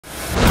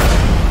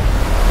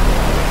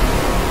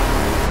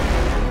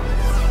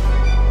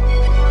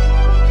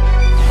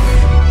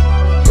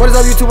What is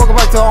up, YouTube? Welcome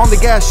back to the On The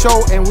Gas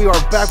show, and we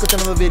are back with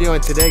another video.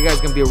 And today, guys, is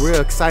gonna be a real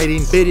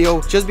exciting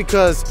video just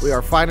because we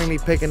are finally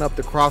picking up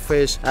the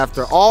Crawfish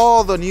after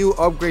all the new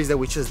upgrades that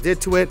we just did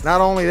to it.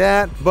 Not only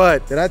that,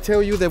 but did I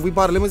tell you that we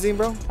bought a limousine,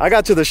 bro? I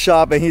got to the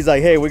shop and he's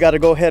like, hey, we got to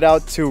go head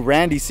out to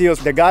Randy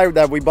Seals. The guy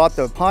that we bought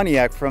the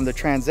Pontiac from, the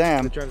Trans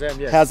Am,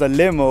 yeah, has a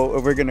limo,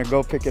 and we're gonna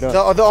go pick it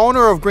up. The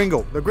owner of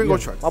Gringo, the Gringo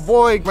truck. My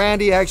boy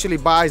Randy actually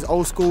buys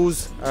old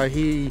schools.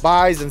 He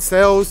buys and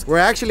sells. We're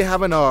actually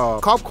having a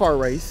cop car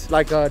race,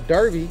 like a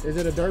derby. Is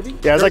it a derby?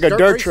 Yeah, it's like a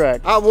dirt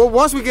track. Well,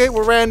 once we get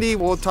with Randy,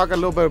 we'll talk a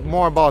little bit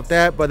more about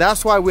that. But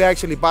that's why we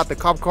actually bought the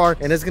cop car,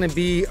 and it's gonna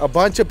be a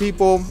bunch of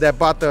people that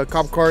bought the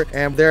cop car,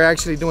 and they're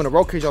actually doing a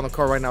road cage on the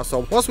car right now.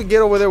 So once we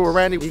get over there with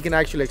Randy, he can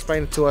actually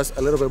explain it to us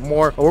a little bit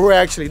more of what we're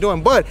actually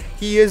doing. But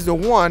he is the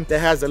one that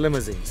has a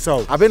limousine.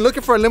 So I've been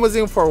looking for a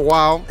limousine for a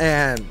while,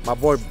 and my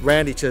boy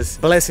Randy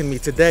just blessing me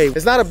today.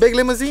 It's not a big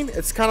limousine.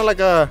 It's kind of like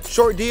a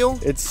short deal.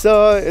 It's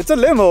a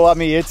limo. I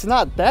mean, it's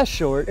not that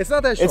short. It's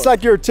not that short. It's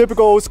like your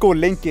typical old school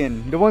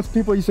Lincoln, the ones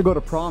people used to go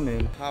to prom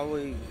in. How are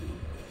we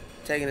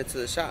taking it to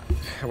the shop?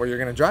 Well, you're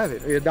gonna drive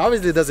it. It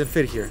obviously doesn't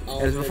fit here. Oh,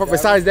 And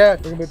besides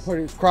that, we're gonna be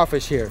putting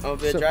Crawfish here. I'm gonna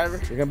be a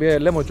driver? You're gonna be a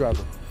limo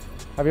driver.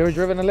 Have you ever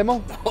driven a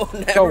limo? No,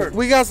 never. So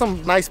we got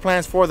some nice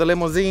plans for the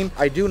limousine.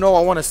 I do know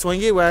I want to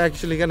swing it. We're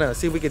actually gonna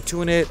see if we can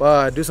tune it,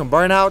 do some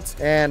burnouts,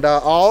 and I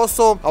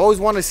always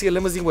want to see a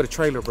limousine with a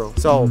trailer, bro.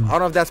 So I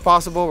don't know if that's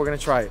possible. We're gonna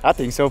try it. I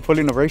think so.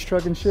 Pulling a race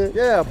truck and shit.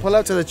 Yeah, pull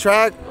up to the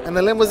track and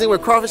the limousine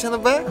with Crawfish in the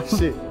back.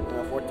 Shit.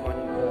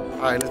 420.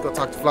 All right, let's go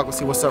talk to Flacos,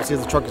 see what's up, see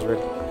if the truck is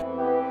ready.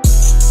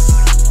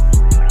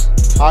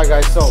 All right,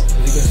 guys, so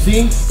as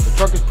you can see, the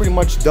truck is pretty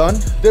much done.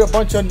 Did a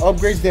bunch of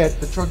upgrades that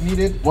the truck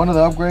needed. One of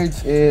the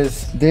upgrades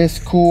is this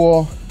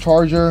cool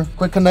charger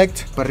quick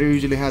connect, but it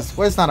usually has,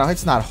 well,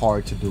 it's not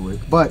hard to do it,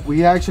 but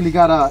we actually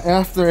gotta,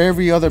 after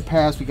every other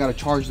pass, we gotta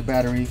charge the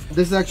battery.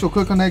 This is actual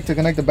quick connect to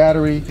connect the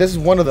battery. This is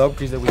one of the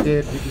upgrades that we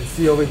did. You can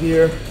see over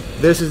here,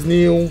 this is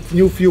new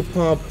fuel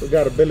pump. We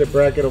got a billet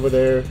bracket over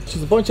there.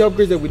 Just a bunch of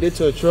upgrades that we did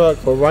to the truck,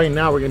 but right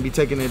now we're gonna be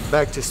taking it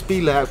back to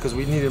Speed Lab because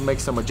we need to make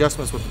some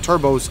adjustments with the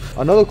turbos.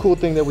 Another cool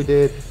thing that we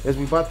did is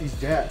we bought these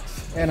jacks.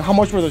 And how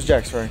much were those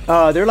jacks, right?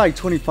 They're like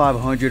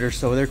 2,500 or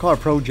so. They're called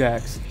Pro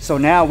Jacks. So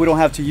now we don't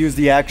have to use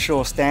the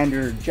actual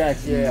standard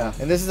jacks. Yeah,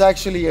 and this is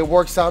actually, it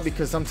works out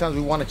because sometimes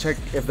we want to check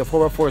if the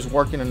 4x4 is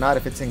working or not,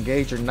 if it's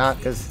engaged or not,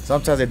 because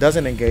sometimes it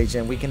doesn't engage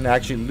and we can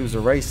actually lose a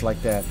race like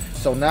that.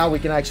 So now we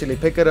can actually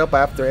pick it up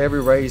after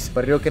every race,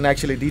 but it can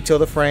actually detail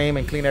the frame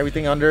and clean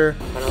everything under.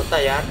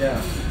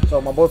 Yeah.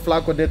 So my boy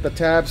Flaco did the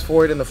tabs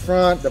for it in the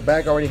front. The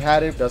back already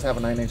had it. Does have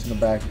a 9-inch in the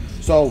back.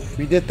 So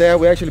we did that.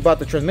 We actually bought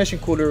the transmission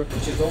cooler,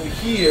 which is over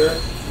here.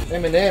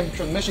 M&M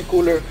transmission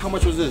cooler. How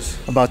much was this?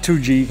 About 2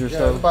 G's or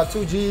so. Yeah, about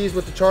 2 G's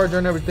with the charger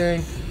and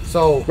everything.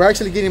 So we're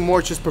actually getting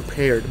more just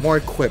prepared, more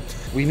equipped.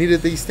 We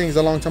needed these things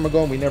a long time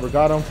ago and we never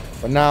got them,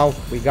 but now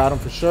we got them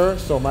for sure.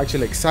 So I'm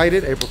actually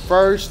excited. April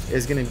 1st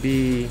is gonna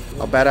be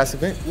a badass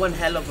event. One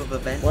hell of an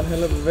event. One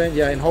hell of an event,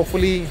 yeah. And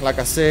hopefully, like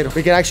I said,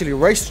 we can actually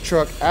race the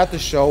truck at the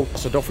show.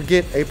 So don't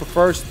forget, April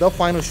 1st, the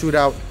final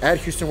shootout at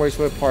Houston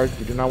Raceway Park.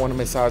 You do not want to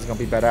miss out. It's gonna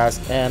be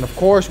badass. And of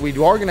course, we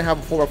are gonna have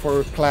a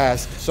 4x4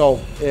 class. So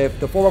if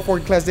the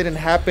 4x4 class didn't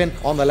happen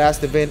on the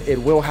last event, it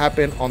will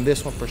happen on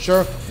this one for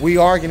sure. We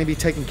are gonna be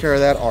taking care of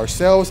that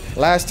ourselves.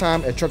 Last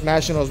time at Truck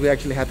Nationals, we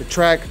actually had the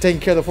track taking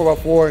care of the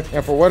 4x4,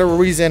 and for whatever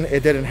reason,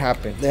 it didn't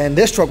happen. And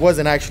this truck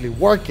wasn't actually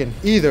working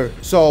either.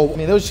 So I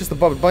mean, there was just a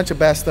bunch of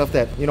bad stuff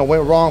that, you know,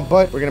 went wrong,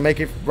 but we're gonna make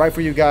it right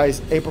for you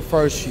guys. April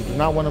 1st, you do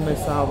not want to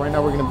miss out. Right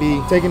now, we're gonna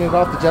be taking it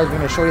off the jack. We're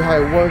gonna show you how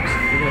it works.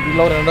 We're gonna be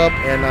loading it up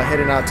and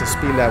heading out to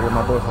Speed Lab with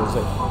my boy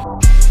Jose.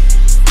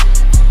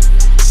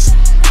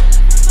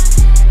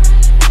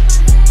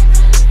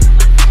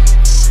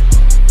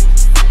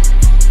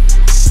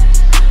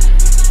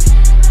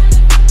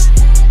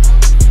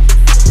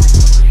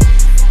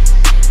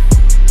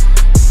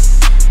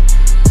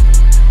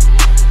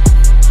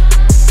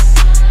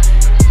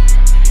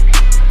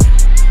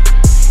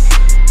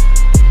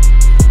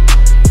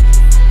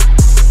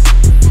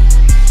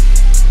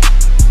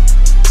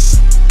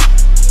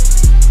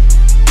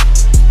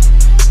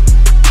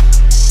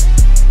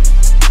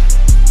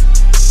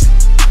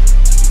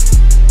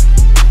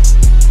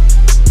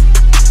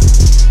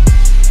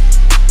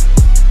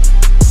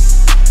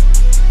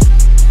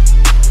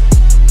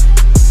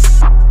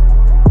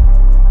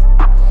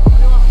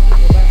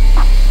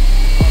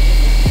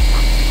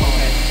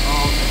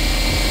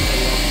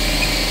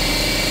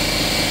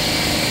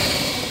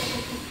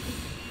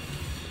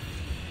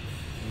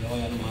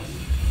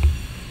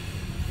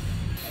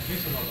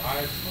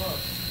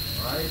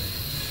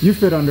 You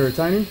fit under it,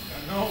 Tiny?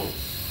 I know.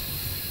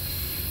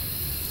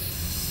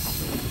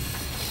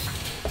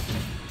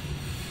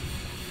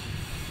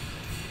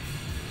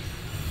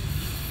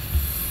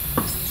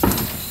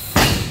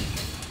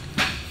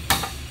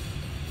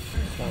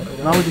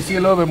 Now we can see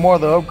a little bit more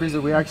of the upgrades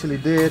that we actually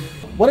did.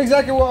 What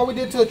exactly what we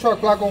did to the truck,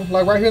 Flaco?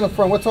 Like right here in the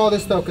front, what's all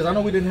this stuff? Because I know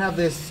we didn't have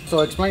this.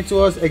 So explain to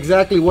us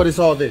exactly what is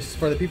all this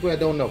for the people that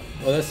don't know.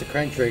 Well, that's the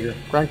crank trigger.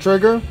 Crank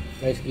trigger?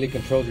 Basically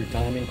controls your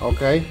timing.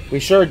 Okay. We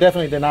sure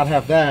definitely did not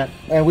have that.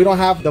 And we don't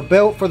have the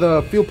belt for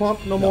the fuel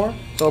pump no more.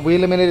 So we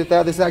eliminated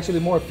that. This is actually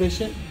more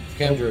efficient. It's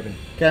cam driven.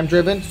 Cam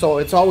driven, so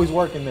it's always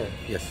working there.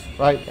 Yes.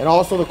 Right. And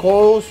also the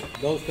coils.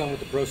 Those come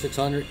with the Pro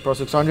 600. Pro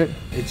 600.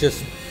 It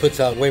just puts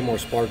out way more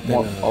spark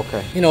than.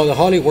 Okay. You know, the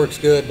Holly works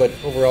good, but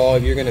overall,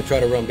 if you're going to try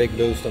to run big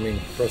boost, I mean,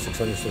 Pro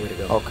 600 is the way to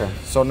go. Okay.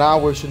 So now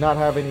we should not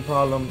have any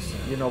problems,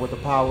 you know, with the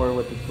power,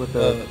 with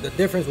the. The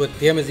difference with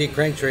the MSD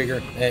crank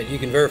trigger, you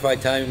can verify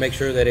time and make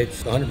sure that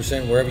it's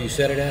 100% wherever you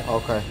set it at.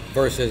 Okay.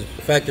 Versus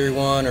factory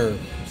one or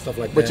stuff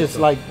like that. Which is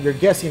like you're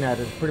guessing at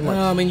it pretty much.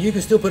 I mean, you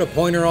can still put a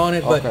pointer on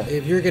it, but Okay.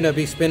 if you're going to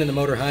be spinning the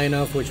motor high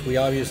enough, which we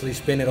obviously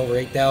spin it over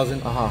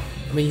 8,000, I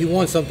mean, you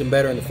want something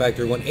better in the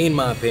factory one, in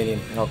my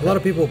opinion. Okay. A lot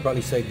of people will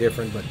probably say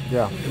different, but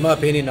Yeah. in my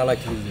opinion, I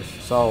like to use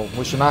this. So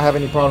we should not have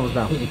any problems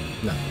now.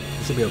 No,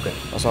 it should be okay.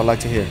 That's what I like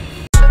to hear.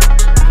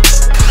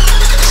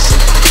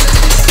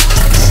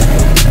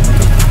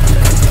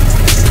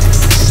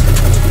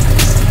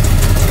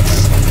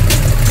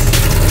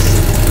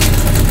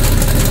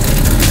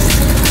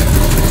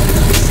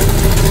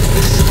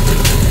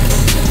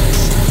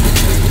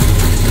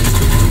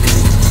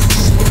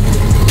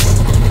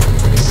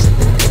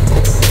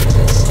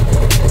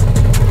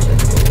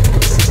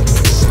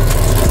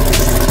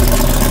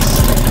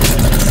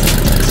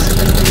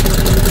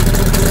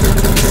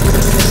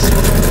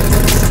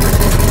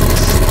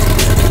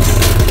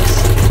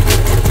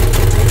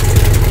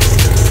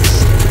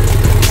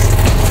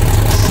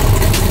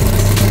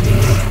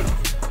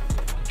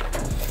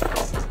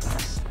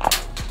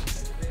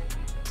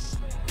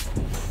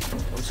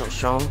 So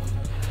strong.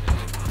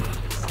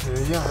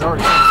 Yeah, it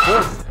already sounds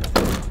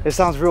good. It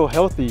sounds real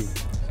healthy.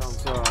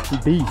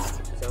 Sounds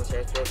Beast.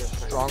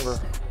 stronger.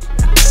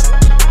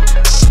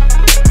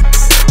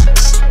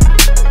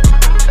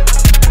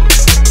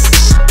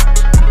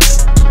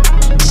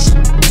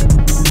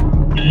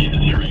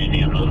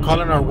 We're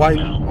calling our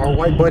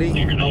white buddy.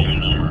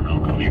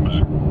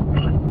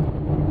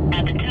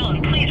 At the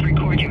tone, please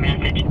record your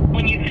message.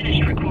 When you've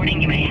finished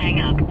recording, you may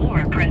hang up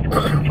or press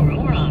 1 for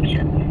more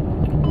options.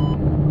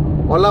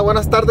 Hola,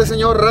 buenas tardes,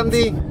 señor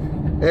Randy.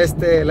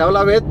 Le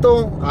habla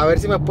Beto. A ver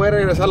si me puede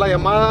regresar la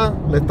llamada.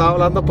 Le estaba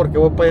hablando porque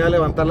voy para allá a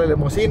levantar la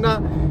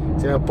limusina.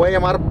 Si me puede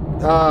llamar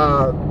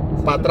para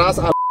atrás,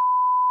 por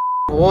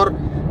favor,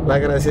 le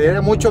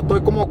agradecería mucho.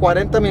 Estoy como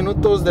 40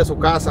 minutos de su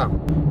casa.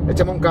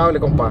 Échame un cable,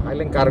 compa. Ahí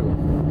le encargo.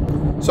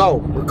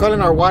 So, we're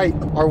calling our white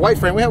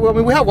friend. We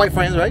have white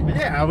friends, right?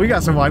 Yeah, we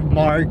got some like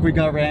Mark, we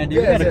got Randy,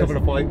 we got a couple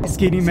of white.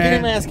 Skinny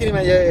man. Skinny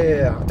man,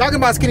 yeah. Talking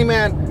about Skinny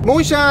Man,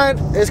 Moonshine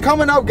is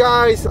coming up,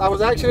 guys. I was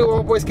actually with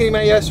my boy Skinny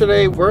Man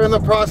yesterday. We're in the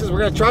process. We're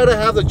gonna try to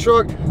have the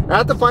truck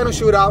at the final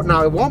shootout.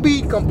 Now, it won't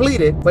be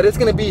completed, but it's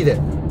gonna be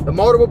there. The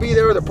motor will be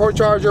there, the Pro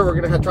Charger. We're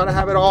gonna try to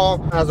have it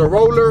all as a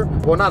roller.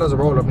 Well, not as a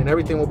roller. I mean,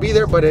 everything will be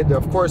there, but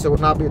of course, it will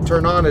not be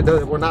turned on. It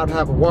will not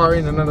have a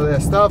wiring and none of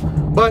that stuff.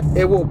 But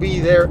it will be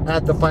there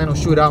at the final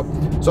shootout.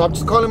 So I'm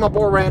just calling my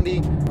boy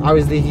Randy.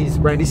 Obviously, he's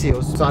Randy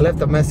Seals. So I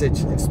left a message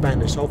in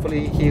Spanish.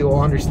 Hopefully, he'll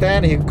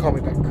understand and he can call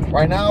me back.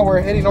 Right now,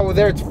 we're heading over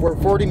there. We're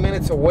 40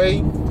 minutes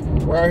away.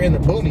 We're out here in the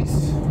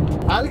boonies.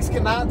 Alex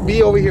cannot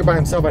be over here by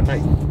himself at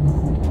night.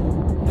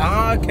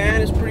 Ah, I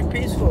can. It's pretty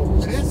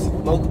peaceful. It is.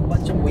 Smoke a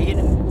bunch of weed.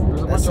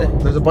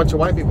 There's a bunch of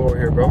white people over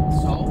here, bro.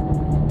 So,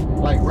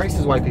 Like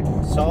racist white people.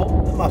 that's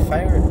my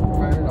favorite.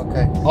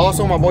 Okay.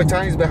 Also, my boy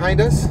Tiny's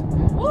behind us.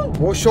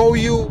 We'll show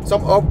you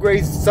some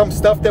upgrades, some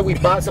stuff that we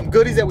bought, some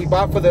goodies that we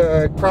bought for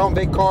the Crown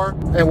Vic car,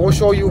 and we'll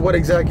show you what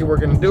exactly we're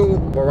gonna do.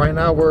 But right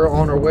now, we're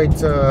on our way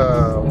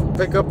to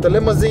pick up the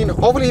limousine.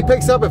 Hopefully, he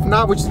picks up. If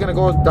not, we're just gonna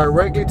go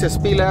directly to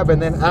Speed Lab,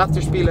 and then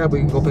after Speed Lab, we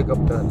can go pick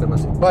up the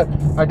limousine. But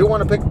I do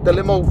want to pick the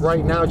limo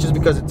right now, just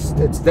because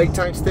it's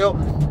daytime still,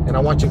 and I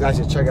want you guys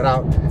to check it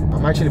out.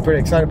 I'm actually pretty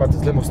excited about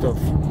this limo stuff.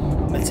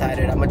 I'm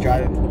excited. I'm gonna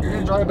drive it. You're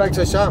gonna drive it back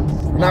to the shop.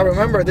 Now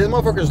remember, this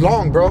motherfucker's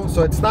long, bro.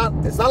 So it's not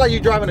like you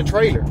driving a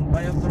trailer.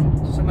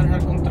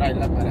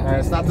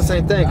 It's not the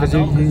same thing, because it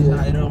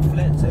don't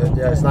flex.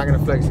 yeah, it's not gonna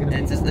flex.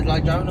 It's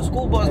like driving a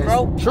school bus,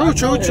 bro. True.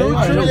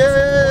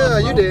 Yeah,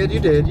 you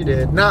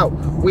did. Now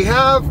we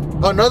have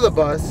another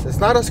bus. It's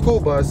not a school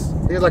bus.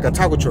 It's like a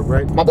taco truck,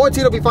 right? My boy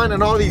Tito be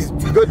finding all these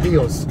good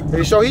deals.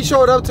 He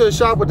showed up to the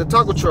shop with the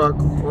taco truck,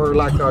 or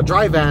like a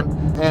dry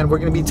van, and we're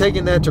gonna be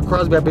taking that to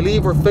Crosby. I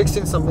believe we're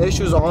fixing some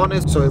issues on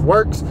it so it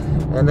works,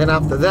 and then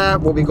after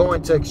that we'll be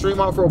going to Extreme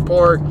Off-Road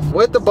Park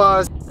with the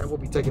bus, and we'll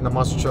be taking the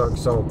monster truck.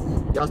 So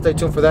y'all stay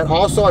tuned for that.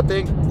 Also, I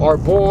think our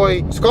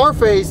boy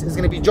Scarface is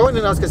gonna be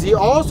joining us, because he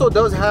also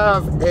does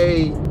have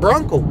a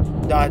Bronco.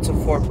 No, it's a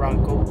Ford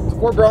Bronco.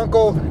 Ford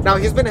Bronco. Now,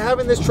 he's been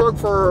having this truck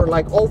for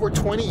like over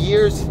 20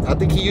 years. I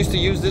think he used to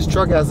use this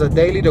truck as a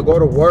daily to go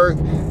to work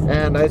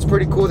And it's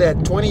pretty cool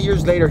that 20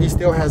 years later he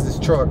still has this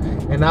truck,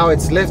 and now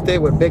it's lifted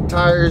with big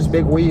tires,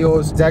 big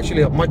wheels. It's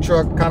actually a mud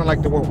truck, kind of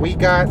like the one we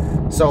got,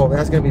 so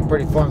that's gonna be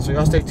pretty fun. So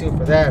y'all stay tuned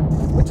for that,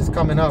 which is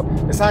coming up.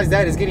 Besides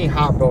that, it's getting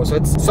hot, bro. So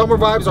it's summer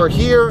vibes are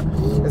here.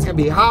 It's gonna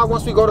be hot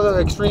once we go to the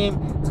extreme.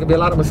 It's gonna be a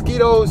lot of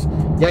mosquitoes.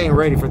 Y'all ain't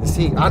ready for this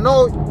heat. I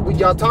know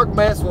y'all talk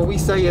mess when we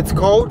say it's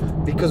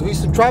cold, because we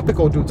some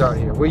tropical dudes out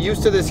here. We're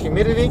used to this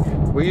humidity,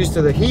 we're used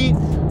to the heat,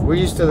 we're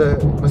used to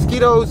the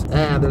mosquitoes,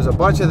 and there's a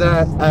bunch of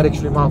that at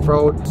Extreme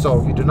Off-Road.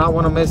 So you do not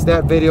want to miss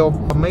that video.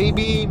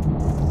 Maybe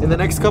in the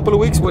next couple of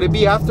weeks. Would it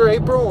be after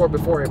April or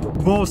before April?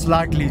 Most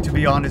likely, to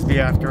be honest, be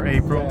after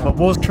April. Yeah. But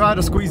we'll try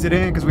to squeeze it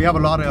in because we have a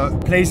lot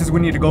of places we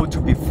need to go to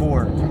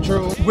before.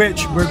 True.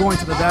 Which we're going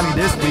to the valley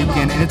this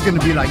weekend, and it's going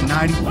to be like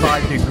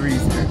 95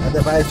 degrees there.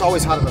 It's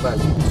always hot in the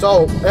valley.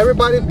 So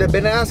everybody that's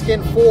been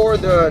asking for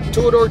the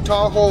two-door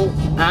Tahoe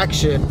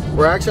action,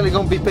 we're actually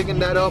going to be picking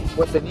that up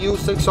with the new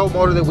 6.0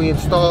 motor that we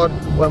installed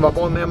with my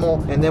boy Memo,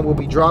 and then we'll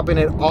be dropping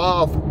it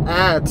off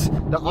at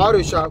the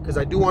auto shop because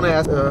I do want to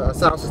add a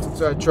sound system to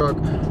that truck.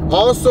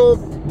 Also,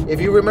 if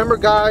you remember,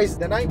 guys,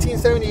 the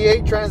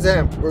 1978 Trans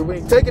Am,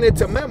 we're taking it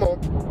to Memo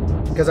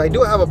because I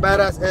do have a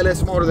badass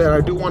LS motor that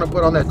I do want to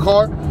put on that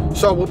car.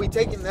 So we'll be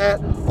taking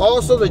that.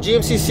 Also, the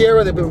GMC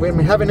Sierra that we've been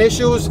having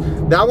issues,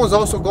 that one's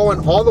also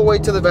going all the way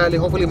to the valley.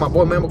 Hopefully my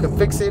boy Memo can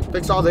fix it,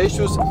 fix all the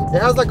issues.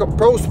 It has like a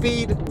Pro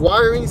Speed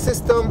wiring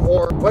system,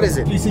 or what is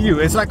it? ECU.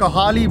 It's like a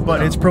Holly,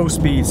 but it's Pro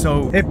Speed,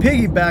 so it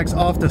piggybacks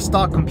off the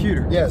stock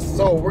computer. Yes,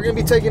 so we're gonna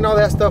be taking all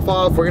that stuff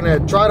off. We're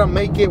gonna try to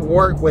make it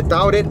work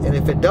without it, and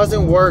if it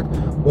doesn't work,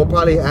 we'll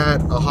probably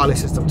add a Holly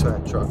system to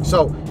that truck.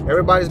 So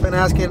everybody's been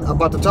asking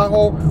about the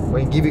Tahoe.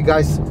 We can give you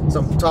guys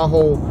some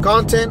Tahoe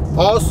content.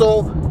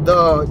 Also,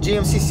 the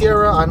GMC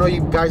Sierra, I know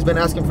you guys been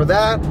asking for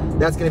that.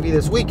 That's gonna be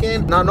this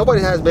weekend. Now,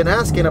 nobody has been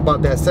asking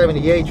about that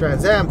 78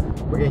 Trans Am.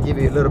 We're gonna give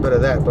you a little bit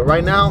of that. But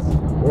right now,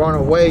 we're on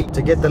our way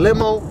to get the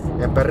limo,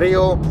 and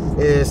Perrillo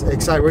is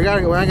excited. We're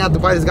gonna have to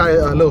buy this guy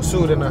a little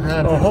suit and a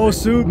hat. A whole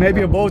suit,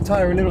 maybe a bow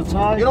tie or a little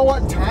tie. You know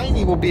what?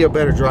 Tiny will be a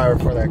better driver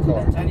for that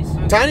car.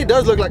 Tiny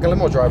does look like a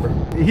limo driver.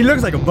 He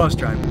looks like a bus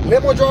driver.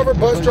 Limo driver,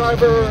 bus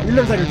driver. He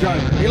looks like a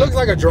driver. He looks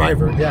like a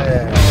driver.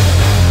 Yeah.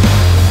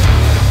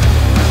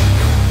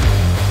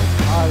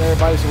 All right,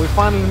 everybody, so we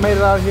finally made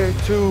it out here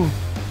to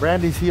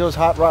Randy's Seals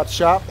HotRods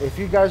shop. If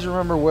you guys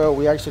remember well,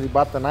 we actually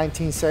bought the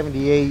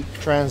 1978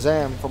 Trans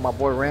Am from my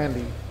boy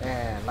Randy.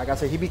 And like I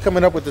said, he be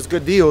coming up with this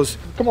good deals.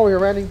 Come over here,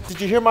 Randy.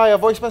 Did you hear my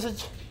voice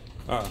message?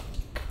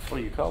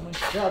 What, you called me?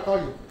 Yeah, I'll call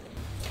you.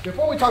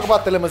 Before we talk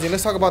about the limousine,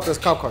 let's talk about this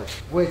cop car,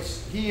 which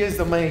he is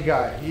the main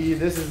guy.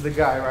 This is the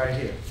guy right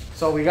here.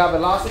 So we got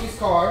Velocity's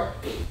car.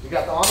 We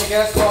got the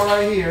ONDGAS car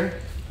right here.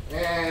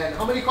 And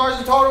how many cars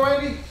in total,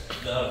 Randy?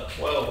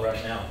 12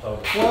 right now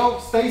total.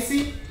 12,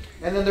 Stacy.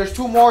 And then there's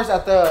 2 more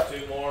at the...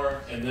 2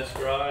 more in this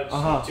garage,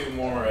 and 2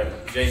 more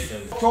at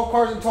Jason's. 12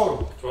 cars in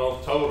total.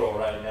 12 total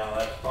right now.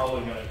 That's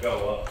probably going to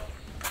go up.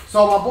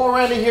 So my boy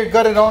Randy here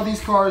gutted all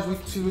these cars.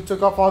 We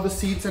took off all the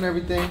seats and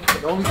everything.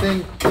 The only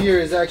thing here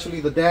is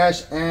actually the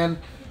dash and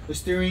the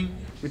steering.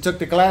 We took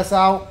the glass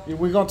out.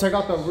 We're gonna take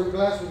out the rear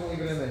glass. We're gonna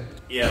leave it in there.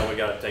 Yeah, we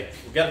gotta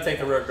take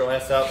the rear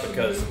glass out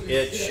because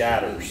it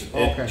shatters.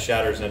 Okay. It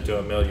shatters into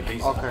a million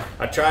pieces. Okay.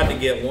 I tried to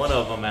get one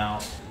of them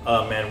out,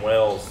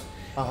 Manuel's,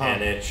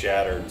 and it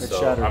shattered.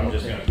 I'm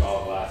just gonna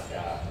call a glass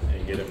guy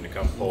and get him to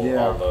come pull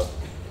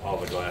all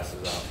the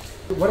glasses out.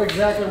 What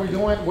exactly are we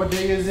doing? What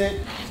day is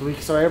it?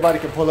 So everybody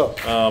can pull up.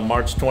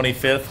 March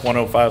 25th,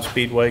 105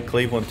 Speedway,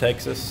 Cleveland,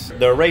 Texas.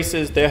 The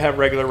races, they have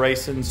regular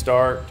racing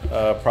start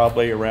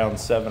probably around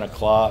 7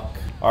 o'clock.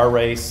 Our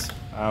race,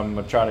 I'm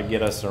gonna try to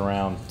get us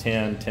around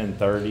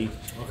 10:30.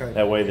 Okay.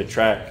 That way the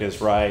track is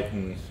right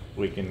and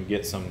we can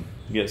get some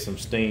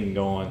steam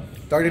going.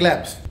 30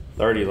 laps.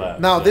 30 laps.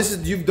 Now this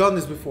is, you've done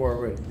this before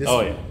already.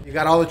 Yeah. You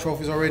got all the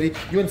trophies already.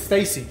 You and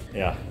Stacy.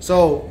 Yeah.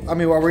 So I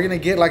mean, are we gonna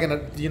get like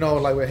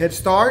like a head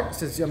start?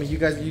 Since I mean, you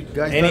guys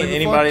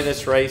anybody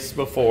that's raced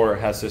before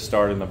has to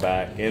start in the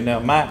back, and I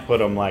might put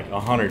them like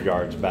 100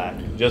 yards back,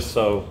 just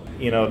so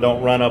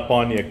don't run up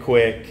on you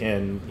quick,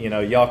 and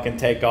y'all can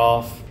take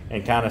off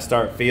and kind of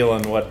start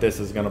feeling what this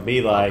is going to be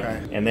like,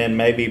 and then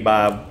maybe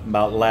by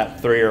about lap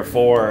 3 or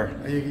 4,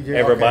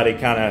 everybody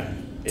kind of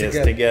is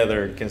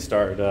together and can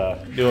start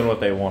doing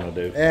what they want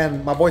to do.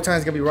 And my boy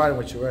Tiny's gonna be riding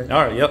with you, right?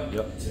 All right. Yep.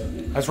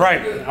 That's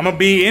right. I'm gonna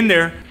be in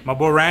there. My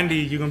boy Randy,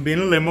 you're gonna be in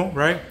the limo,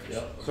 right?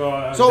 Yep.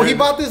 So he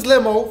bought this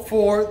limo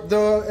for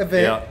the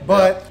event,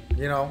 but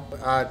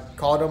I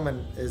called him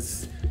and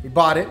he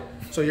bought it.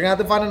 So you're gonna have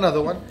to find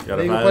another one.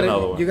 Gotta find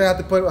another one. You're gonna have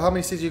to put, how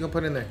many seats you can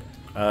put in there?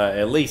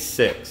 At least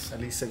 6. At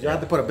least 6. You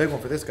have to put a big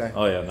one for this guy.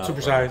 Oh yeah,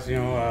 supersize.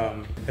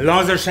 As long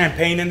as there's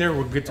champagne in there,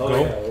 we're good to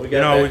go. Yeah, we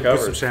got we can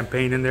put some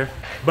champagne in there.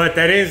 But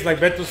that is, like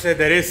Beto said,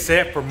 that is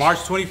set for March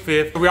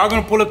 25th. We are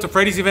gonna pull up to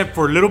Freddy's event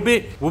for a little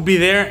bit. We'll be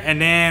there,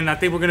 and then I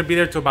think we're gonna be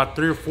there till about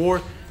 3 or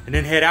 4. and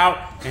then head out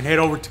and head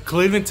over to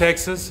Cleveland,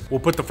 Texas. We'll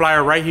put the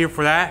flyer right here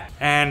for that.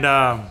 And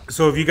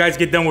so if you guys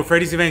get done with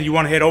Freddy's event, you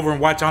want to head over and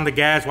watch On The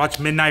Gas, watch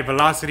Midnight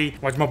Velocity,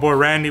 watch my boy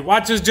Randy,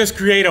 watch us just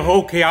create a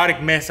whole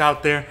chaotic mess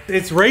out there.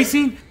 It's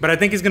racing, but I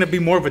think it's gonna be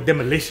more of a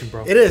demolition,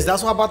 bro. It is.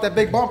 That's why I bought that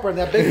big bumper. And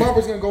that big bumper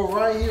is gonna go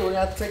right here. We're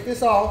gonna have to take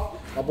this off.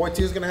 My boy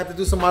T is gonna have to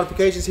do some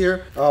modifications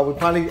here. We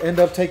probably end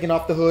up taking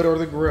off the hood or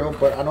the grill,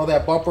 but I know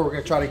that bumper, we're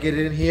gonna try to get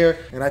it in here.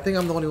 And I think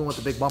I'm the only one with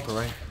the big bumper,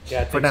 right? Yeah,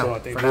 I think for now. so. I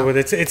think so.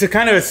 It's a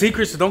kind of a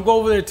secret, so don't go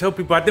over there and tell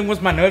people. I think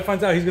once Manuel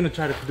finds out, he's gonna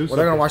try to do something. Well,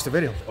 they're gonna watch the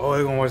video. Oh,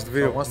 they're gonna watch the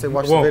video. So once they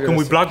watch the video, can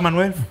we block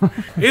Manuel?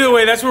 Either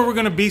way, that's where we're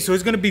gonna be. So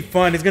it's gonna be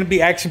fun. It's gonna be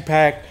action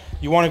packed.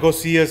 You want to go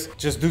see us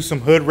just do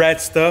some hood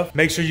rat stuff,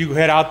 make sure you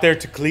head out there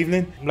to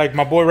Cleveland. Like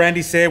my boy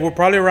Randy said, we're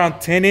probably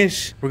around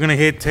 10-ish. We're going to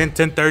hit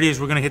 10:30ish.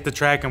 We're going to hit the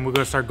track and we're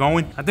going to start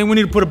going. I think we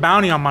need to put a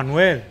bounty on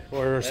Manuel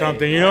or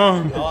something, you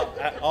know?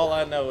 All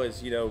I know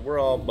is, you know, we're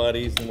all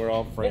buddies and we're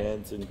all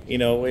friends. And, you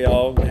know, we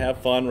all have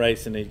fun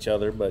racing each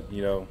other. But,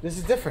 you know. This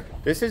is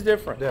different. This is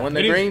different. Yeah. When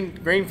the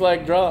green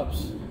flag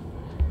drops.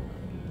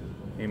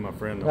 He my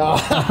friend.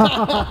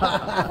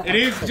 It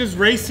is just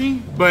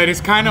racing, but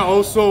it's kind of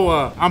also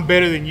I'm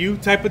better than you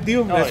type of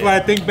deal. That's why I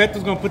think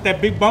Beto's gonna put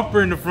that big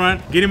bumper in the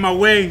front, get in my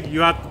way,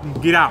 you have to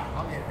get out.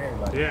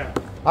 Yeah.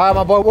 All right,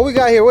 my boy, what we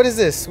got here? What is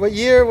this? What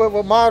year,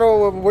 what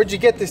model, where'd you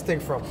get this thing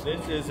from?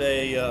 This is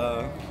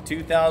a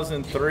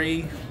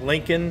 2003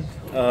 Lincoln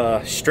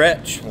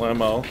stretch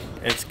limo.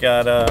 It's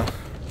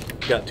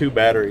got two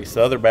batteries.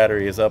 The other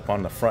battery is up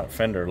on the front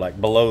fender, like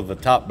below the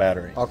top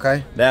battery.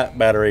 Okay. That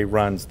battery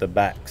runs the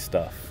back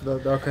stuff.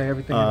 Okay,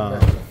 everything in the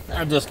back.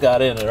 I just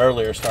got in it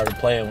earlier, started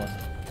playing with it.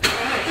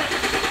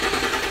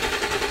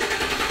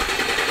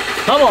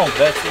 Come on,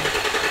 Betsy.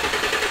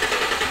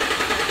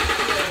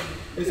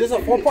 Is this a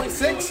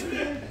 4.6?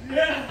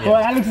 Yeah. Oh,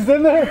 Alex is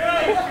in there?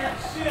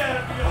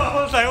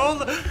 I was like,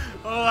 hold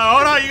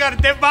on, you got a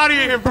dead body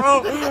in here,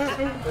 bro.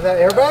 Is that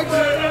airbags?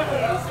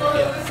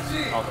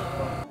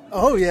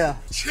 Oh, yeah.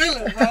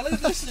 Chilling, bro. Look at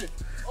this shit.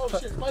 Oh,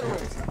 shit,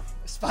 spiderwebs.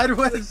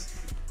 Spiderwebs?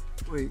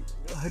 Wait,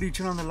 how do you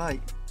turn on the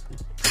light?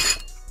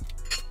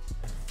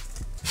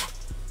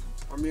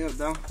 Arm me up,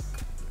 down.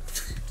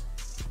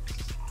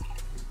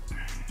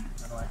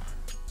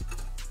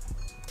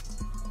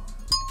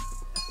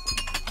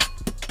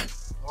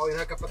 Oh, you're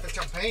not gonna put the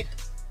champagne?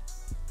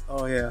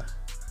 Oh, yeah.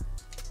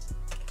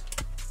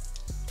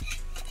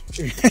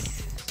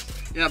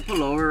 Yeah,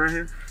 pull over right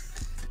here.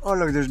 Oh,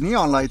 look, there's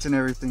neon lights and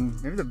everything.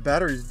 Maybe the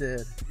battery's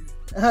dead.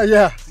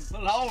 Yeah.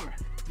 Pull over.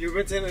 You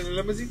been in a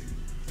limousine?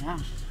 Yeah.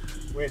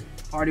 Where?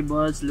 Party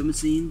bus,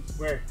 limousine.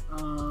 Where?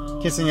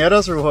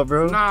 Quinceañeras or what,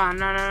 bro? Nah.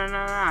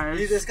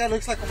 This guy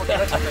looks like como que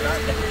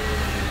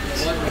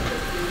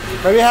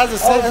maybe it has a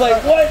sensor.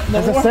 Like, what?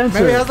 That's a sensor.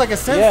 Maybe it has like a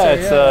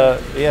sensor.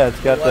 Yeah, it's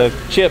got the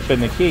chip in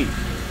the key.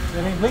 It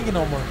ain't blinking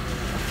no more.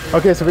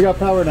 Okay, so we got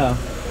power now.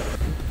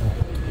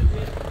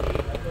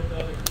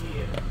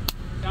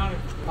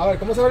 A ver,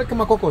 ¿cómo se abre el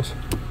quemacocos?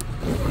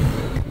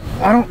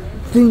 I don't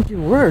think it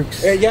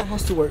works. Yeah, it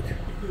has to work.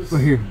 But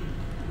here.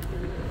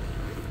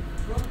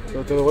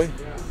 Go the other way.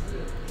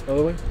 The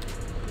other way.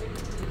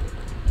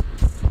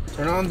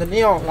 Turn on the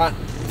neon light.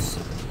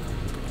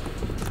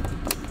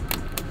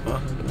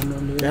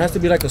 There has to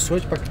be like a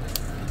switch.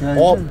 Yeah,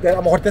 Oh, a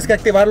lo mejor tienes que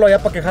activarlo allá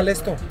para que jale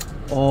esto.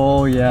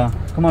 oh, yeah.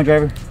 Come on,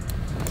 driver.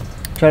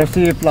 Try to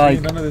see if,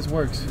 like, None of this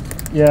works.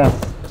 yeah.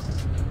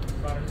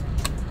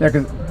 Yeah,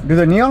 because do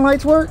the neon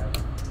lights work?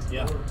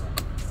 Yeah.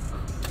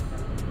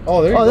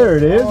 Oh, there you Oh, go. there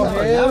it is. Oh, now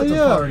hell it's a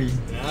yeah. party.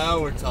 Now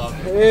we're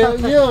talking. Hell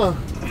yeah.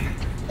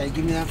 Hey,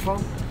 give me that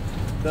phone.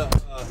 The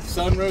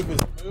sunroof is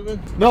moving.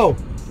 No.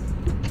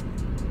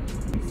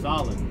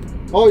 Solid.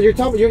 Oh, you're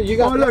telling me you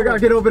got. Oh, look, I'll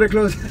get over there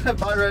close.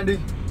 Bye, Randy.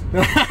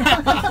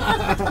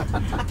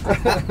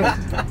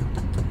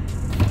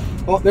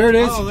 Oh, there it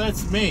is. Oh,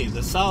 that's me.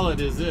 The solid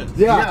is this.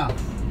 Yeah.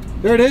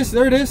 There it is.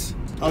 There it is.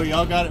 Oh,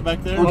 y'all got it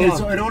back there? Okay,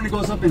 so it only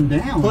goes up and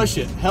down. Push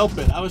it. Help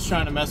it. I was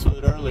trying to mess with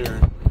it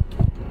earlier.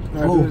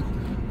 Oh.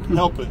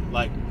 Help it.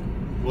 Like,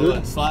 will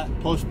it slide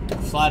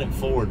it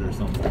forward or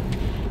something?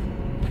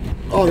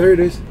 Oh, there it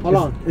is. Hold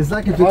on. It's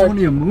like if it's Alright.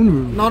 only a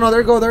moonroof. No,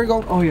 there you go. There you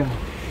go. Oh, yeah.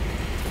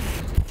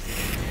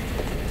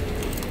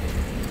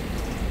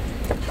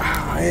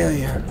 Ah, hell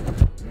yeah.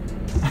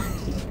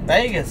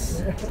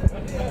 Vegas.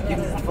 Give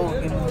me that phone.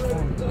 Give me that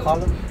phone. Call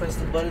him. Press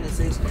the button that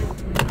says.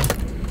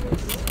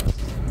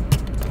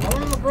 I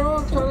don't know, bro.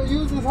 I'm trying to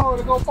use this hoe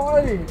to go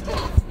party.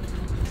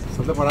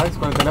 Salte para ahí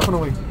con el teléfono,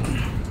 güey.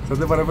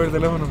 Salte para ver el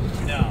teléfono.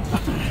 No.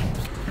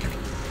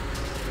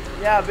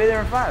 Yeah, I'll be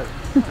there in 5.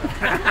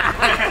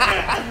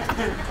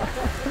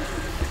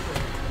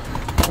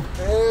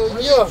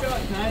 Hell yeah.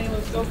 Tiny,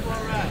 let's go for a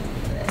ride.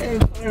 Hey,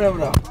 put it over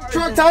there.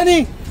 Truck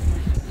Tiny.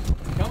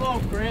 Come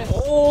on, Chris.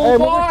 Oh, Hey,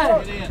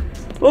 boy. Get in.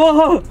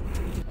 Oh.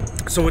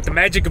 So with the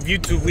magic of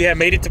YouTube, we have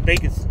made it to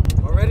Vegas.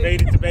 Already?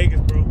 Made it to Vegas,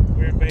 bro.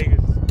 We're in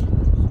Vegas.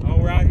 Oh,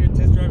 we're out here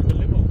test driving the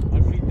limo.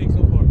 What do you think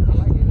so far? I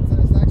like it.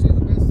 It's actually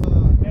the best.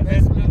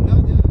 Best Best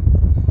done,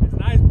 yeah. It's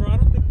nice, bro. I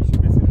don't think we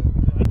should mess it up.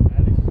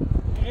 Alex.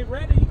 Hey,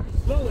 Randy, you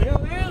slow the hell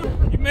down.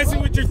 You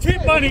messing with your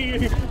tip on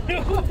funny.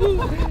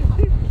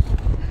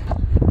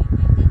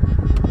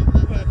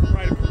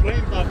 Right,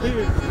 complain about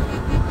this.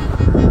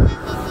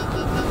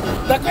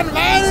 Está con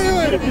madre,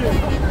 güey.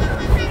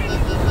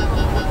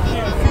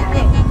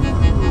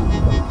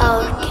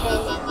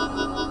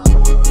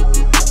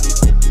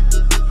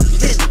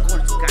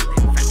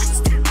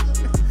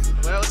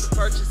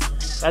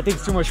 That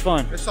thing's too much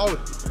fun. It's solid.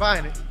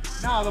 Buying it.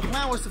 Now the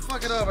plan was to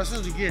fuck it up as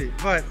soon as you get it,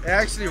 but it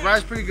actually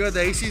rides pretty good.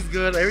 The AC is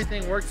good.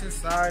 Everything works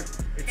inside.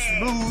 It's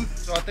smooth,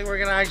 so I think we're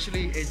gonna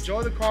actually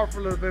enjoy the car for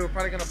a little bit. We're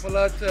probably gonna pull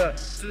up to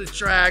the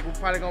track. We're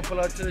probably gonna pull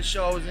up to the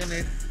shows in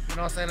it. You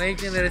know what I'm saying?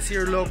 Anything that is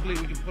here locally,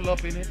 we can pull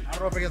up in it. I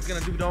don't know if it's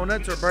gonna do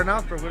donuts or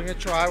burnouts, but we're gonna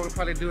try. We'll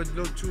probably do a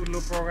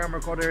little program or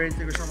code air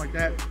intake or something like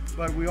that.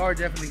 But we are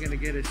definitely gonna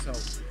get it. So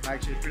I'm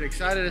actually pretty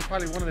excited. It's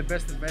probably one of the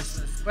best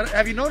investments. But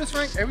have you noticed,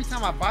 Frank? Every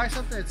time I buy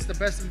something, it's the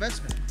best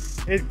investment.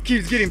 It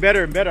keeps getting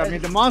better and better. I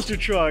mean, the monster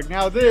truck,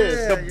 now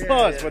this, the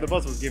bus, where the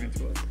bus was given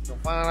to us. So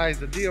finalize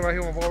the deal right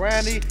here with Boy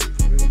Randy.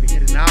 We're gonna be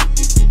heading out.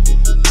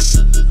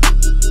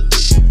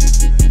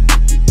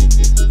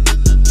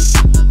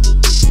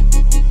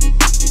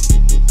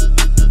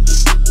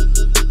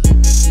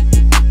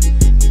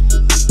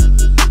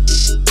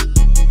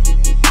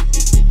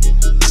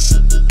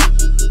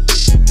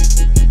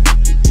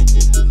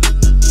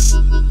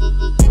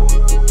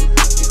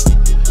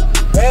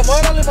 Hey,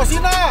 muera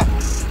limosina!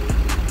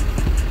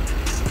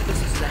 This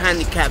is the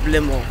handicap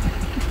limo.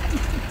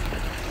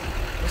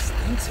 What's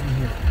stinks in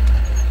here?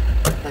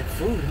 Like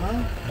food,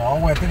 huh?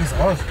 No, I think it's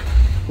us.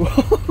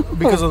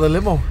 Because of the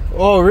limo.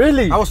 Oh,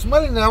 really? I was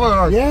smelling that. I was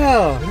like,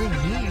 Yeah.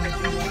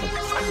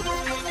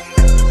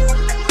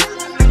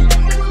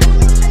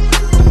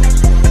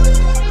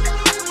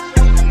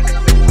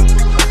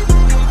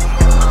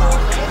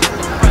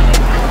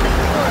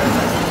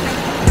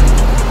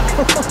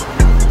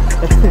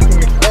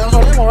 that was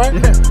our limo, right?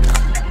 Yeah.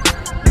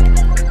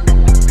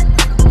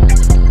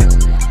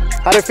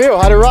 How'd it feel?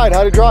 How'd it ride?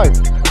 How'd it drive?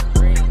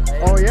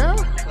 Oh, yeah?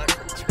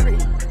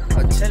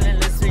 I'm chilling,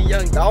 listening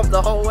Young Dolph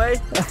the whole way.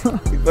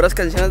 Y puras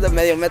canciones de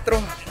medio metro.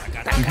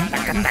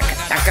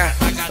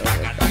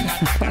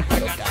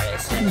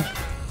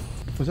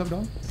 What's up,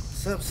 dog?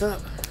 What's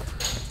up?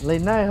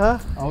 Late night, huh?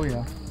 Oh,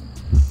 yeah.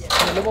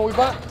 The limo we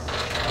bought?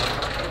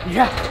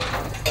 Yeah.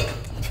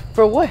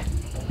 For what?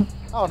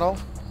 I don't know.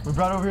 We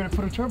brought over here to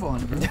put a turbo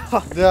on it, bro.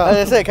 Yeah. As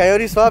I said,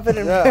 coyote swapping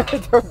and Yeah.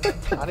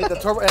 I need the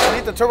turbo. And I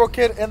need the turbo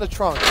kit in the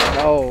trunk.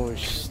 Oh,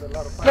 shit.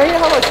 Man, you know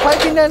how much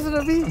piping that's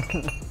gonna be?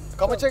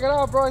 Come and check it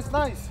out, bro. It's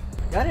nice.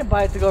 I didn't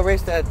buy it to go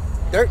race that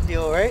dirt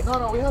deal, right?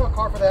 No, we have a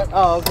car for that.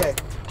 Oh, okay.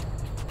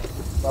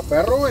 La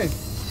perro, güey.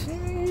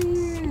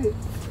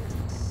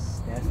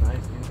 That's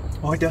nice, dude.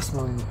 Oh, it does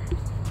smell in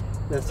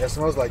there. It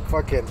smells like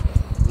fucking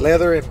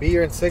leather and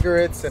beer and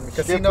cigarettes and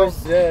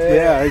casinos.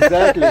 Yeah,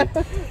 exactly.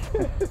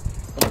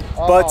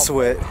 Butt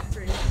sweat.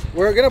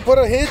 We're gonna put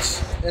a hitch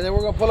and then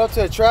we're gonna pull up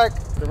to the track.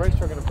 The race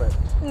truck in the back.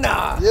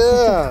 Nah.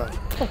 Yeah.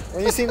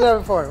 When you seen that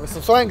before with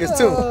some swangers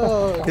too.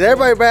 Cause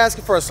everybody been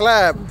asking for a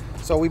slab,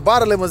 so we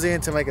bought a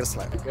limousine to make it a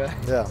slab. Okay.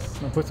 Yeah.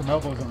 I'm gonna put some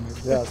elbows on it.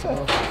 Yeah.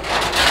 So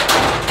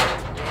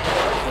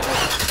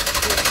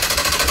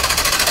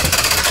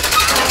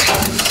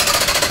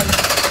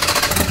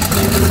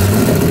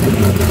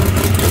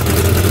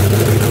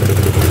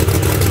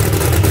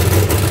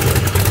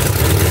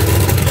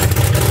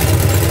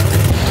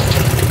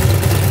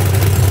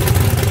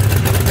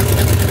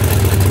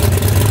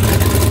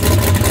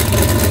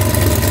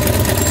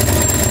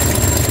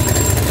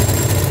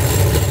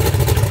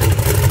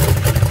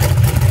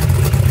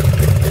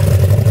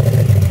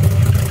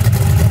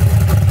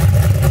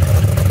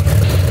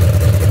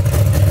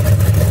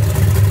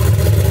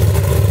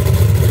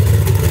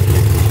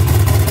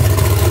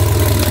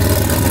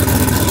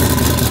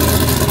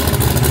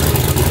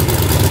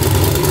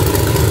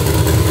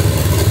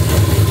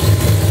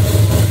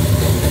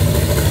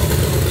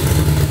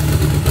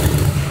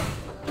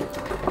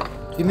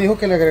y me dijo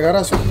que le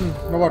agregaras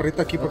una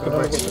barrita aquí porque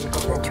no le gusta.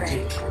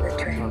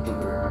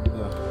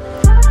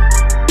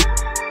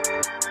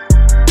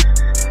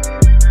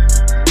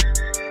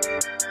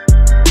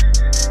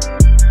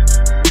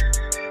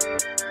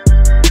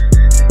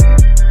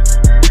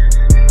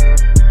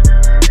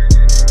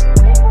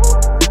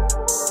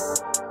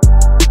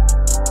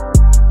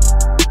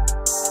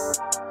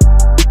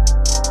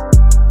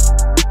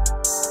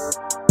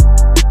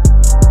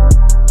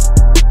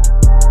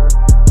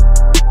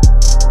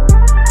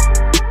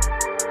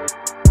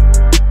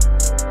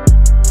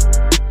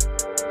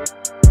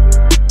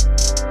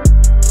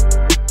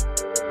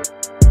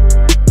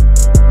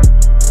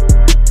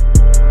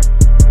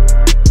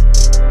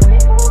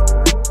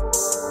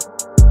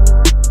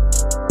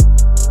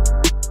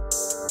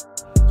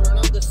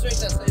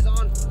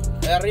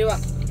 Arriba.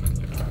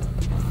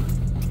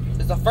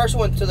 It's the first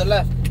one to the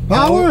left.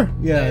 Power?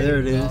 Yeah, there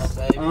it is.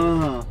 Look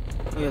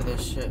at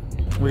this shit.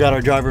 We got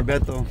our driver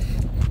Beto.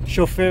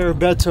 Chauffeur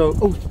Beto.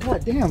 Oh,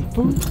 god damn,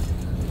 food.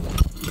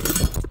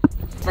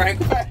 Frank.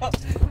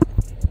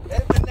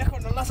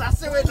 No las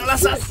hace, güey. No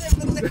las hace,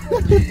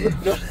 pendejo.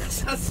 No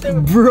las hace,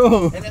 güey.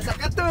 Bro. En el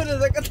sacate, güey.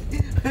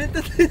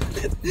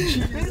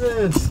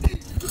 Jesus.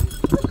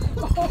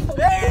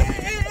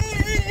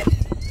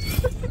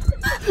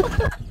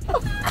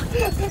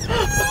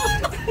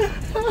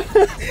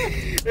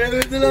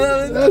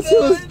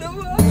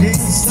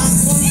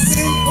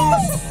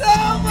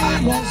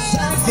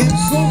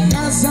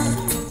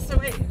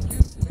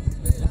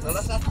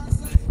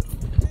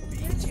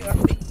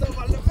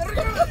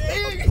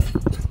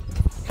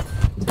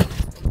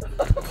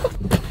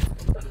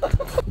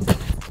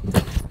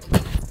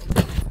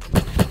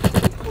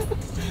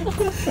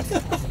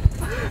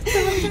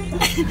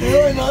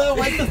 No da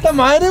vuelta esta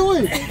madre,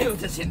 güey.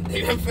 Se siente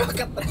bien feo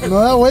acá atrás. No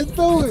da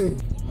vuelta, güey.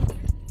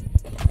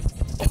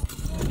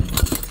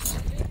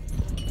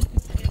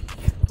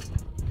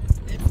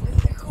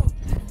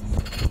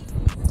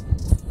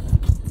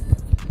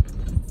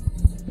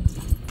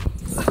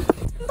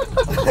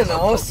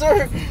 No,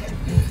 sir.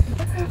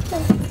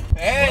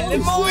 Hey,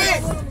 Limo,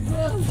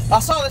 I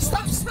saw the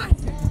stop sign.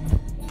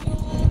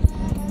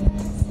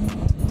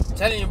 I'm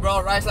telling you, bro,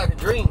 it rides like a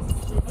dream.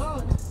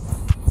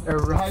 It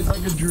rides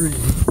like a dream.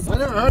 I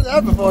never heard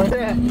that before.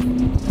 Yeah.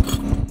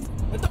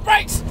 Hit the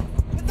brakes!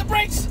 Hit the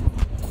brakes!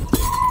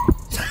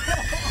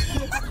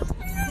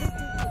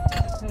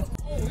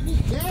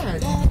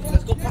 Gas.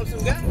 Let's go pump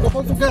some gas. Go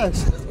pump some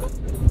gas.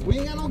 We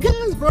ain't got no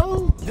gas,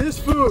 bro. This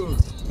food.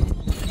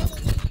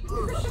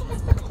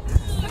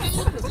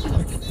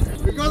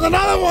 Here goes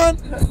another one.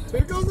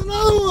 Here goes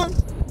another one.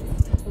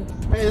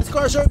 Hey, this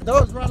car sure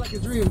does ride like a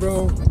dream,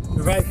 bro.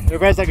 It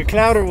rides like a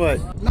cloud or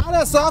what? Not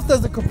as soft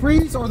as the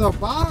Caprice or the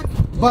Bach,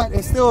 but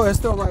it still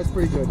rides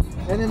pretty good.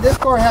 And then this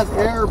car has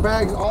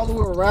airbags all the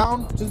way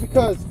around, just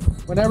because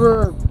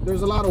whenever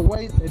there's a lot of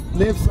weight, it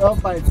lifts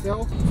up by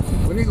itself.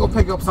 We need to go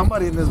pick up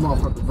somebody in this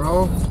motherfucker,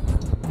 bro.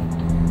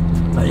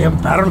 Ahí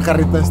empataron el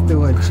carrito este,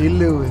 güey,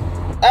 chile, güey.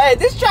 Hey,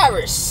 this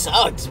driver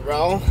sucks,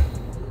 bro.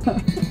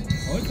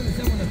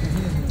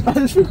 I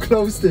just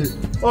closed it.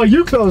 Oh,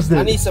 you closed it.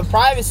 I need some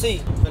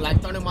privacy. Feel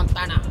like Tony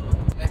Montana.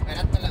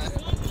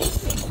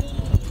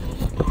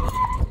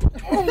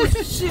 Oh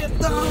shit,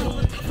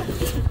 dog.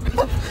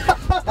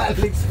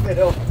 Alex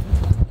feo.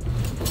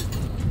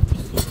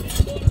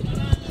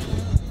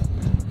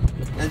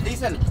 El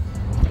diesel.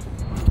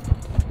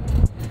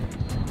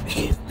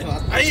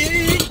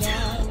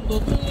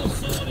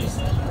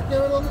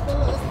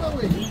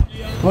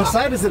 What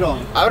side is it on?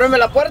 Ábreme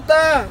la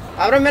puerta.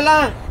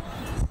 Ábremela.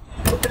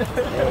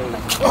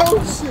 Oh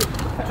shit.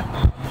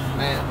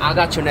 Man, I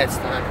got you next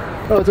time.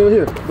 Oh, it's over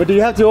here. But do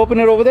you have to open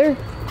it over there?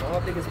 I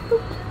don't think it's.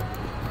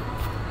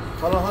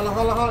 Hold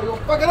on. Yo,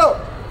 fuck it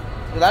up.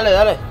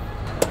 Dale.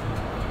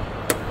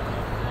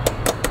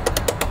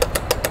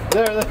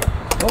 There.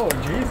 Oh,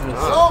 Jesus.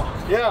 Oh,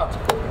 Yeah.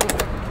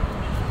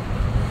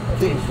 I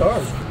think it's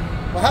dark.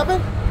 What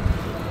happened?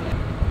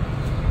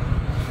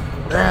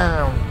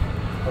 Damn.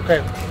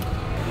 Okay.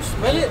 You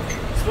smell it?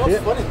 It smells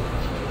funny.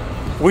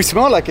 We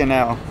smell like it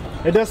now.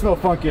 It does smell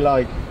funky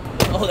like.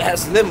 Oh,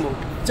 that's Limo.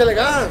 Échale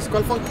gas.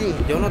 ¿Cuál funky?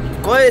 Yo no.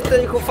 ¿Cuál este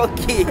dijo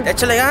funky?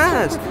 Échale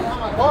gas. No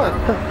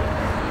mames.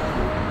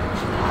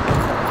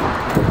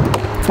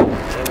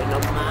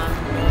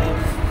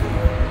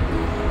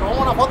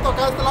 Tomamos una foto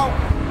acá de este lado.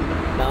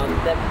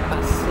 ¿Dónde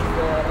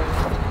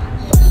pasó?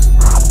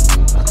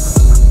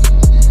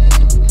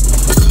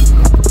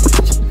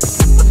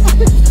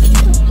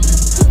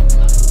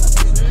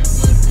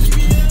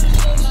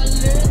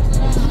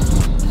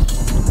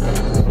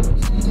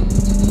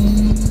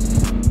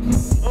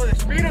 Oh, the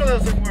speedo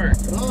doesn't work.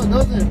 No, it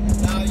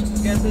doesn't. No, you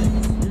just guess it.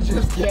 You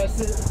just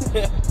guess it.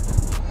 It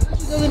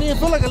doesn't even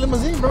feel like a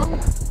limousine, bro.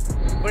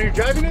 When you're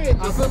driving it,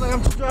 I feel like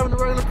I'm just driving a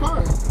regular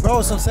car.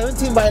 Bro, some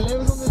 17 by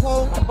 11s on this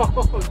hole.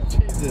 oh,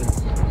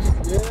 Jesus.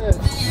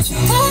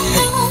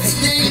 Yeah.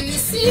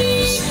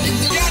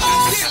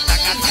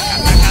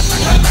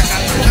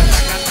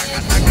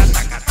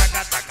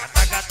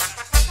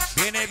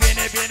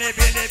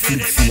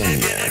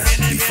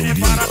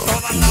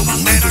 Difundiendo el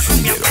movimiento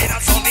sonidero.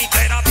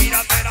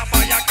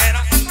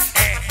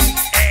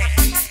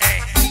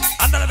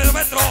 Ándale medio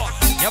metro,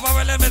 ya va a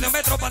verle medio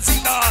metro,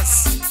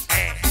 pancitas.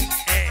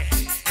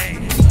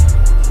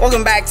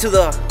 Welcome back to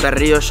the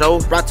Rio Show,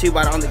 brought to you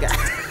by the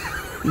ONDGAS.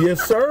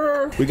 Yes,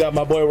 sir. We got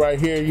my boy right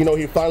here. You know,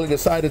 he finally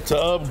decided to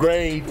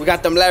upgrade. We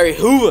got them Larry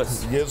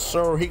Hoovers. Yes,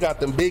 sir. He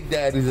got them big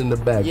daddies in the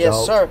back, Yes,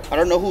 dog. sir. I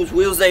don't know whose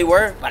wheels they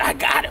were, but I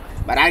got them.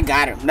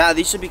 Now,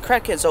 these should be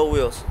crackheads' old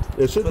wheels.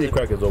 It should be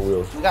crackers on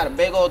wheels. We got a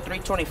big old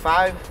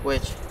 325,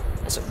 which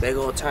that's a big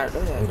old tire.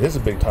 Look at that. It is a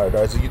big tire,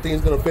 dog. So you think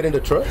it's going to fit in the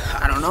truck?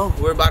 I don't know.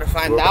 We're about to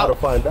find We're out. about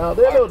to find out.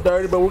 They're a little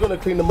dirty, but we're going to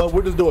clean them up.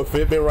 We're just doing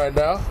fitment right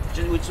now.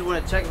 We just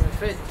want to check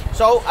if it fits.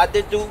 So I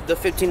did do the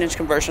 15-inch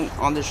conversion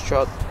on this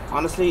truck.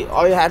 Honestly,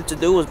 all you had to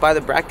do was buy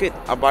the bracket.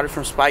 I bought it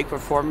from Flacos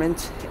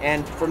Performance,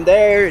 and from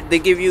there they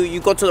give you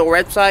go to the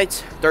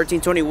website,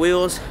 1320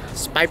 wheels.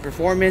 Spike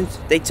Performance.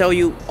 They tell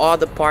you all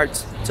the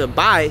parts to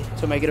buy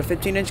to make it a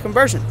 15-inch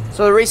conversion.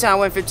 So the reason I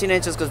went 15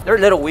 inches because they're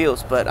little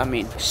wheels, but I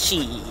mean,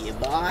 shit,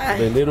 boy.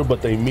 They little,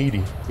 but they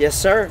meaty. Yes,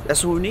 sir.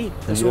 That's what we need.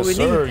 That's what we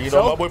sir. need. You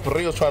know, my boy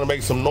Perrillo's trying to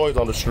make some noise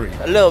on the street.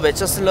 A little bit,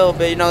 just a little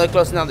bit. You know, they're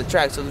closing down the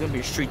track, so it's gonna be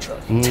a street truck.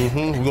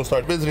 Mm-hmm. We're gonna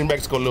start visiting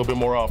Mexico a little bit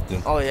more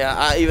often. Oh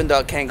yeah, even though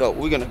I can't go,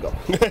 we're gonna go.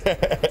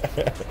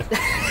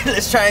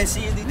 Let's try and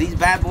see if these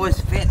bad boys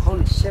fit.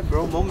 Holy shit,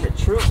 bro. Moment of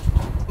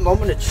truth.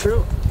 Moment of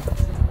truth.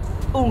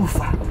 Oof.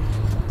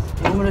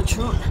 Moment of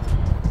truth.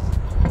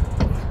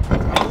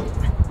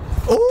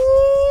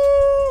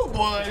 Ooh,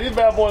 boy, these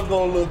bad boys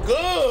gonna look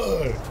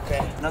good.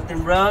 Okay,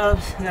 nothing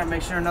rubs. You gotta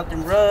make sure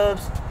nothing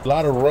rubs. A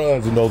lot of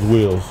runs in those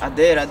wheels. I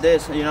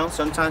did. So, you know,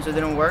 sometimes it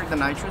didn't work, the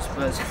nitrous,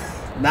 but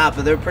nah,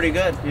 but they're pretty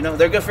good. You know,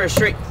 they're good for a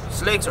street.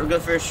 Slicks are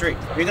good for a street.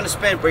 You're gonna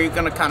spin, but you're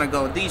gonna kind of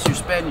go, these you're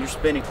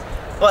spinning.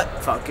 But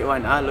fuck it, why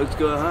not? It looks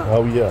good, huh?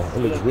 Oh yeah, it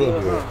looks real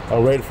good. Huh?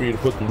 I'm ready for you to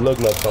put some lug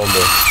nuts on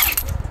there.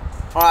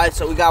 All right,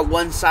 so we got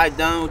one side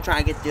done. We're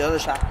trying to get the other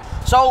side.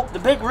 So the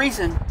big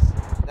reason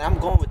that I'm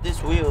going with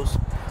these wheels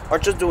or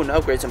just doing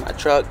upgrades in my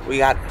truck, we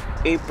got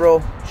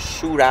April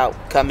shootout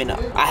coming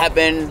up. I have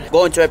been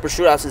going to April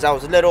shootout since I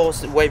was little,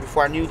 way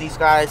before I knew these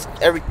guys,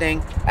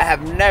 everything. I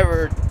have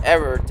never,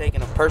 ever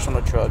taken a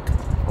personal truck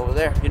over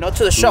there, you know,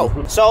 to the show.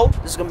 So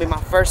this is gonna be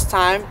my first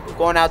time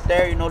going out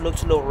there. You know,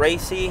 looks a little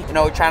racy. You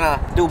know, we're trying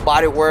to do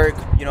body work,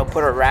 you know,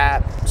 put a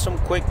wrap, some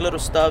quick little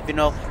stuff, you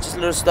know, just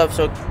little stuff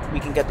so we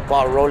can get the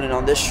ball rolling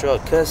on this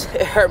truck, because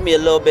it hurt me a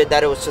little bit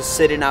that it was just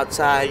sitting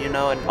outside, you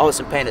know, and I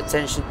wasn't paying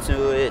attention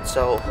to it.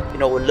 So, you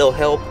know, with a little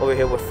help over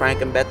here with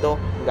Frank and Beto,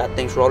 we got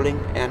things rolling,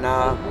 and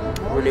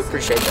really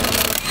appreciate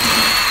that.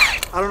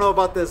 I don't know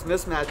about this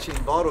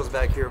mismatching bottles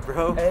back here,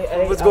 bro.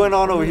 Hey, what's going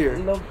on over here? A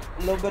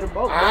little bit of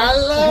both. A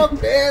la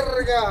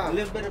verga. A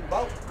little bit of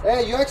both.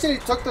 Hey, you actually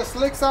took the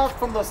slicks out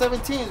from the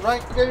 17s,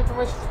 right? You gave me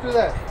permission to do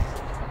that.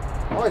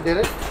 Oh, I did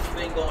it. It's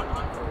been going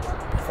on for a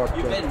while. Fuck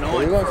You've yeah. been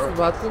knowing You for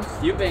about this?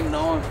 You've been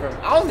knowing for.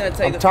 I was gonna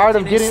take. I'm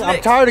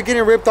tired of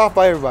getting ripped off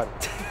by everybody.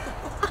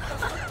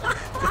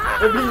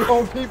 It'll be your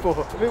own people.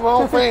 It'll be my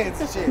own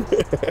friends and shit.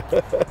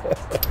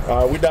 All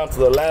right, we down to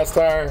the last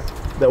tire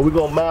that we're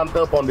gonna mount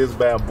up on this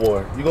bad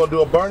boy. You gonna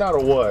do a burnout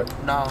or what?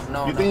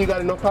 No. You think you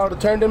got enough power to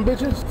turn them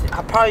bitches?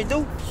 I probably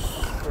do.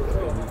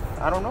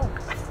 I don't know.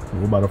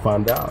 We're about to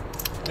find out.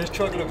 This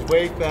truck looks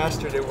way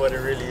faster than what it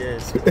really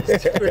is.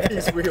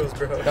 These wheels,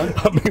 bro.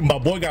 I mean, my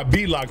boy got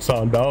B-locks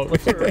on, dog.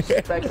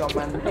 Respect on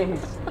my name.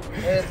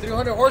 Hey,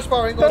 300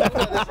 horsepower ain't gonna do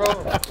that, bro.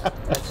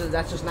 That's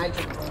just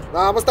nitrous.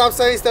 Nah, I'm gonna stop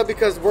saying stuff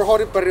because we're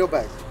holding Perrillo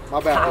back. My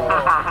bad, bro.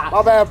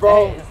 My bad,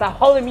 bro. Hey, stop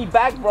holding me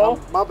back, bro.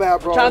 My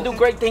bad, bro. I'm trying to do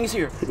great things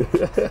here.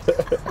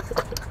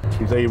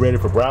 You say you ready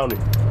for brownie?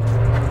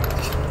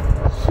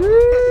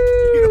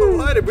 You don't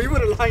want it, but you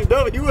would have lined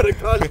up. You would have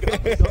caught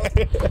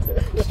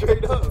it.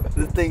 Straight up.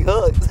 This thing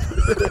hugs.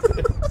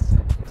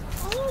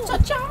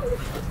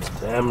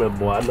 Damn it,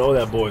 boy. I know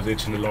that boy's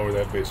itching to lower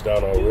that bitch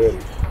down already.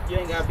 You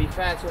ain't gotta be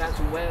fast. You have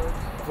some wells.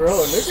 Bro,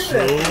 look at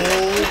that.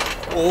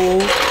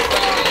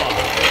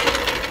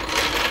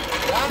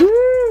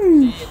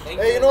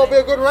 Hey, you know what'll be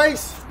a good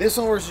race? This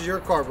one versus your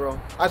car, bro.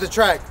 At the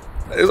track.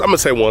 I'm gonna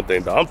say one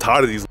thing, dog. I'm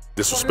tired of these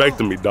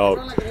disrespecting me, dog.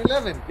 Like an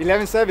 11.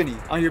 1170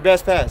 on your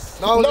best pass.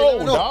 No,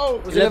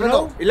 dog. Was it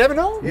 11-0?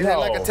 11-0? It had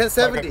like a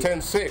 1070. Like a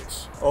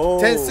 10.6. Oh.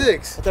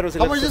 10.6. I thought it was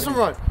How much does this one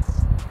run?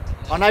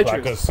 On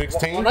nitrous. Like a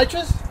 16? On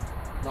nitrous?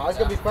 No, it's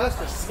gonna be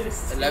faster.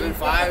 11.5,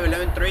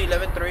 11.3,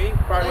 11.3.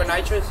 Probably with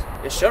nitrous.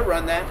 It should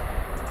run that.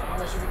 How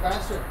much should be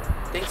faster?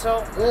 Think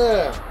so?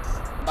 Yeah.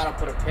 I'm about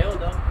to put a pill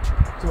though.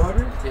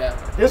 200? Yeah.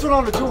 This one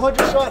on the 200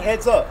 shot,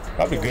 heads up.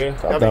 I'll be good.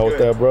 I'm down with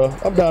that, bro.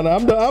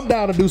 I'm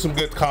down to do some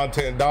good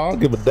content, dog. I don't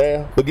give a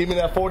damn. But give me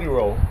that 40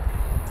 roll.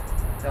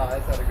 No,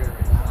 that's not a good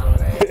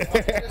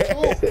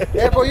race.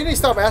 Hey, bro, you need to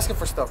stop asking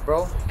for stuff,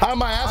 bro. How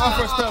am I asking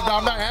for stuff, dog?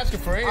 I'm not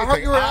asking for anything. I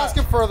heard you were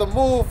asking for the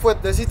move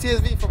with the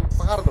CTSV from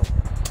Fajardo.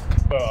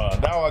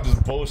 Now I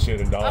just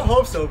bullshitting, dog. I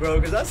hope so, bro,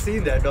 because I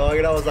seen that, dog,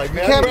 and I was like,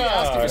 man, You can't be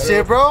asking for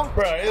shit, bro.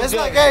 Bro, it's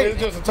like, just, hey, it's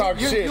just a talk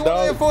shit, you dog.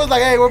 want info, it's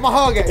like, hey, where my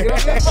hug at? You know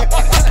what I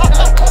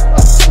mean?